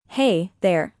Hey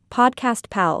there, podcast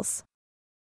pals.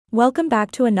 Welcome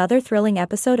back to another thrilling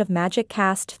episode of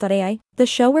MagicCast.ai, the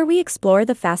show where we explore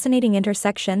the fascinating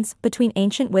intersections between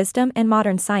ancient wisdom and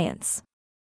modern science.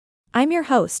 I'm your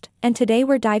host, and today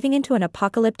we're diving into an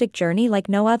apocalyptic journey like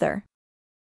no other.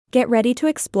 Get ready to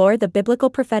explore the biblical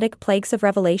prophetic plagues of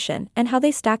Revelation and how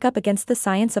they stack up against the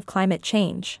science of climate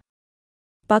change.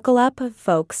 Buckle up,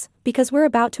 folks, because we're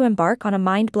about to embark on a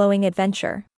mind-blowing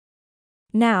adventure.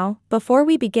 Now, before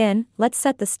we begin, let's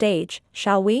set the stage,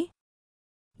 shall we?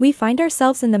 We find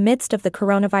ourselves in the midst of the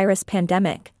coronavirus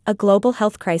pandemic, a global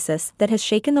health crisis that has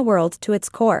shaken the world to its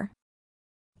core.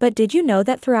 But did you know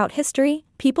that throughout history,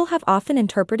 people have often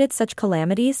interpreted such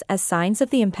calamities as signs of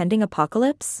the impending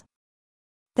apocalypse?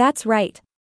 That's right.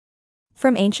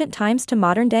 From ancient times to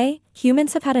modern day,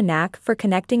 humans have had a knack for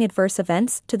connecting adverse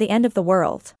events to the end of the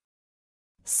world.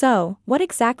 So, what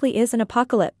exactly is an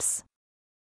apocalypse?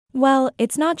 Well,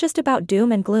 it's not just about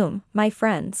doom and gloom, my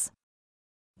friends.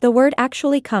 The word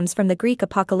actually comes from the Greek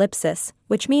apocalypsis,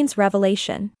 which means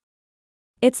revelation.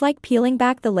 It's like peeling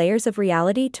back the layers of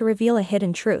reality to reveal a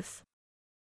hidden truth.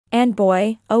 And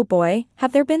boy, oh boy,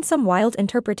 have there been some wild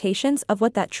interpretations of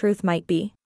what that truth might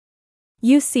be.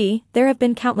 You see, there have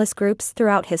been countless groups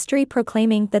throughout history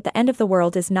proclaiming that the end of the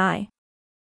world is nigh.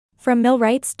 From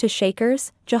Millwrights to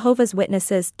Shakers, Jehovah's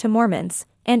Witnesses to Mormons,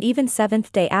 and even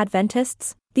Seventh-day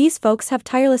Adventists, these folks have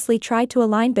tirelessly tried to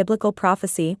align biblical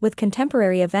prophecy with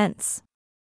contemporary events.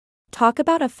 Talk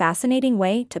about a fascinating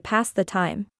way to pass the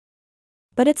time.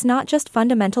 But it's not just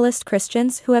fundamentalist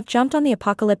Christians who have jumped on the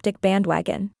apocalyptic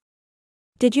bandwagon.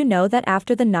 Did you know that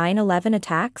after the 9/11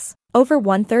 attacks, over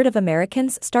one-third of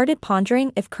Americans started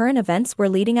pondering if current events were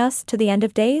leading us to the end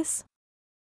of days?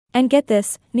 And get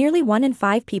this, nearly 1 in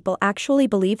 5 people actually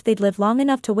believed they'd live long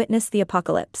enough to witness the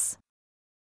apocalypse.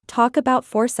 Talk about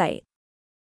foresight.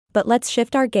 But let's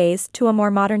shift our gaze to a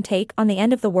more modern take on the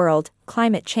end of the world,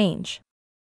 climate change.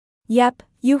 Yep,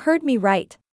 you heard me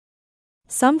right.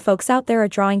 Some folks out there are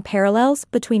drawing parallels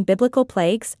between biblical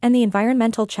plagues and the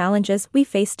environmental challenges we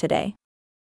face today.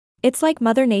 It's like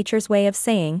Mother Nature's way of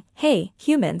saying, hey,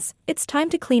 humans, it's time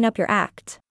to clean up your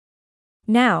act.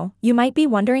 Now, you might be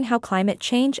wondering how climate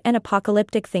change and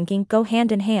apocalyptic thinking go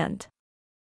hand in hand.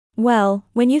 Well,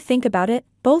 when you think about it,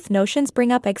 both notions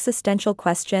bring up existential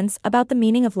questions about the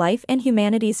meaning of life and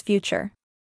humanity's future.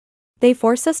 They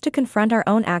force us to confront our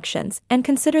own actions and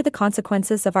consider the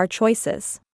consequences of our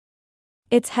choices.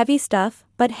 It's heavy stuff,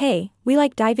 but hey, we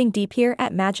like diving deep here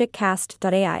at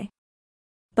MagicCast.ai.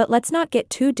 But let's not get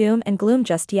too doom and gloom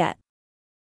just yet.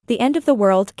 The end of the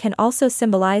world can also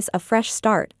symbolize a fresh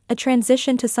start, a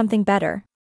transition to something better.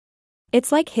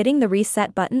 It's like hitting the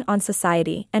reset button on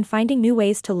society and finding new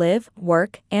ways to live,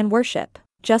 work, and worship,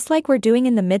 just like we're doing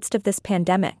in the midst of this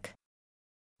pandemic.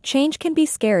 Change can be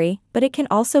scary, but it can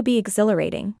also be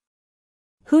exhilarating.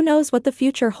 Who knows what the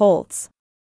future holds?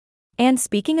 And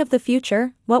speaking of the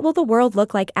future, what will the world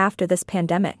look like after this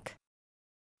pandemic?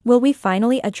 Will we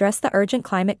finally address the urgent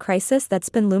climate crisis that's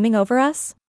been looming over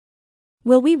us?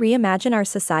 Will we reimagine our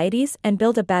societies and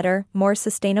build a better, more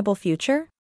sustainable future?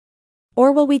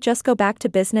 Or will we just go back to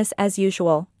business as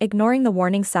usual, ignoring the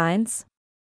warning signs?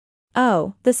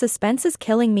 Oh, the suspense is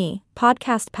killing me,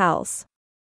 podcast pals.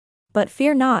 But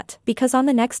fear not, because on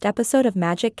the next episode of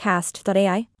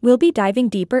MagicCast.ai, we'll be diving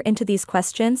deeper into these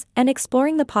questions and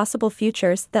exploring the possible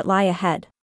futures that lie ahead.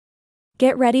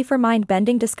 Get ready for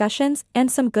mind-bending discussions and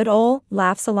some good ol'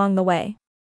 laughs along the way.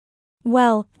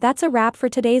 Well, that's a wrap for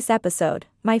today's episode,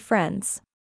 my friends.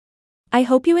 I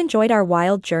hope you enjoyed our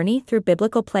wild journey through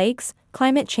biblical plagues,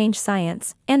 climate change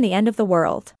science, and the end of the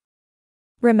world.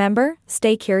 Remember,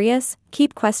 stay curious,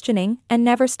 keep questioning, and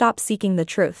never stop seeking the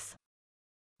truth.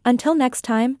 Until next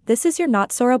time, this is your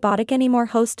not so robotic anymore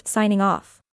host signing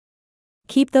off.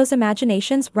 Keep those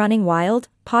imaginations running wild,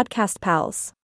 podcast pals.